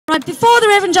Right, before the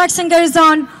Reverend Jackson goes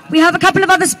on, we have a couple of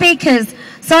other speakers.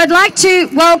 So I'd like to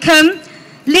welcome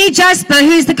Lee Jasper,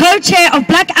 who's the co-chair of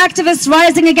Black Activists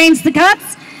Rising Against the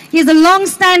Cuts. He's a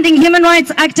long-standing human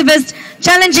rights activist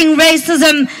challenging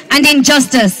racism and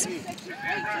injustice.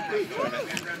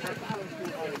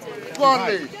 Go on,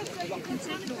 Lee.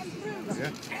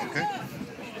 Yeah, okay.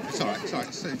 It's all right, it's all right,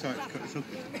 it's all right. It's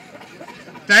okay.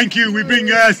 Thank you. We bring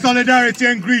solidarity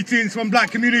and greetings from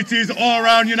black communities all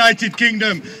around United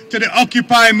Kingdom to the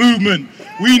Occupy movement.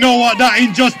 We know what that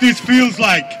injustice feels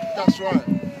like. That's right.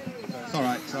 It's all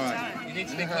right, it's all right. You need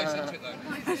to be closer to it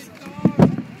though.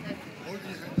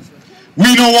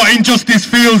 We know what injustice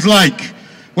feels like.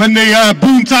 When the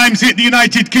boom times hit the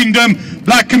United Kingdom,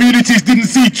 black communities didn't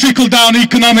see trickle-down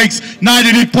economics,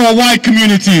 neither did poor white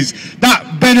communities.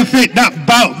 That benefit,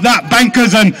 that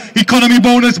bankers and economy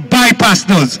bonus bypassed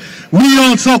us.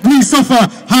 We suffer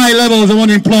high levels of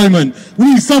unemployment.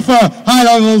 We suffer high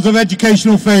levels of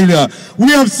educational failure.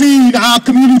 We have seen our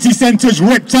community centres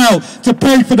ripped out to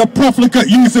pay for the profligate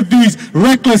use of these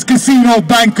reckless casino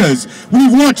bankers.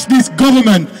 We've watched this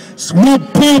government rob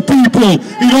poor people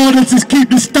in order to keep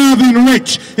the starving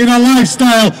rich in a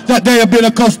lifestyle that they have been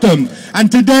accustomed. And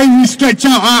today we stretch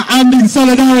out our hand in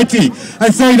solidarity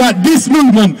and say that this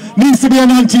movement needs to be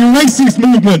an anti-racist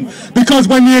movement, because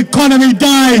when the economy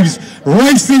dives,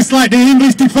 racists like the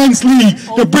English Defence League,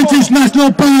 the British National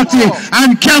Party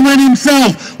and Cameron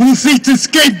himself will seek to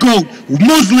scapegoat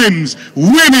Muslims,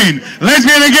 women,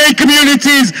 lesbian and gay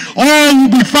communities. All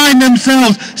will find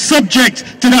themselves subject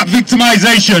to that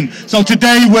victimization. So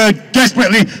today we're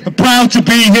desperately proud to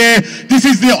be here. This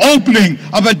is the opening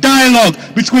of a dialogue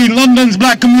between London's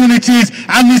black communities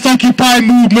and this Occupy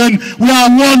movement. We are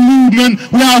one movement,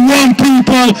 we are one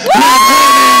people, we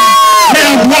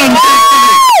have one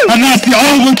destiny, and that's the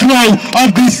overthrow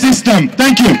of this system.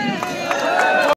 Thank you.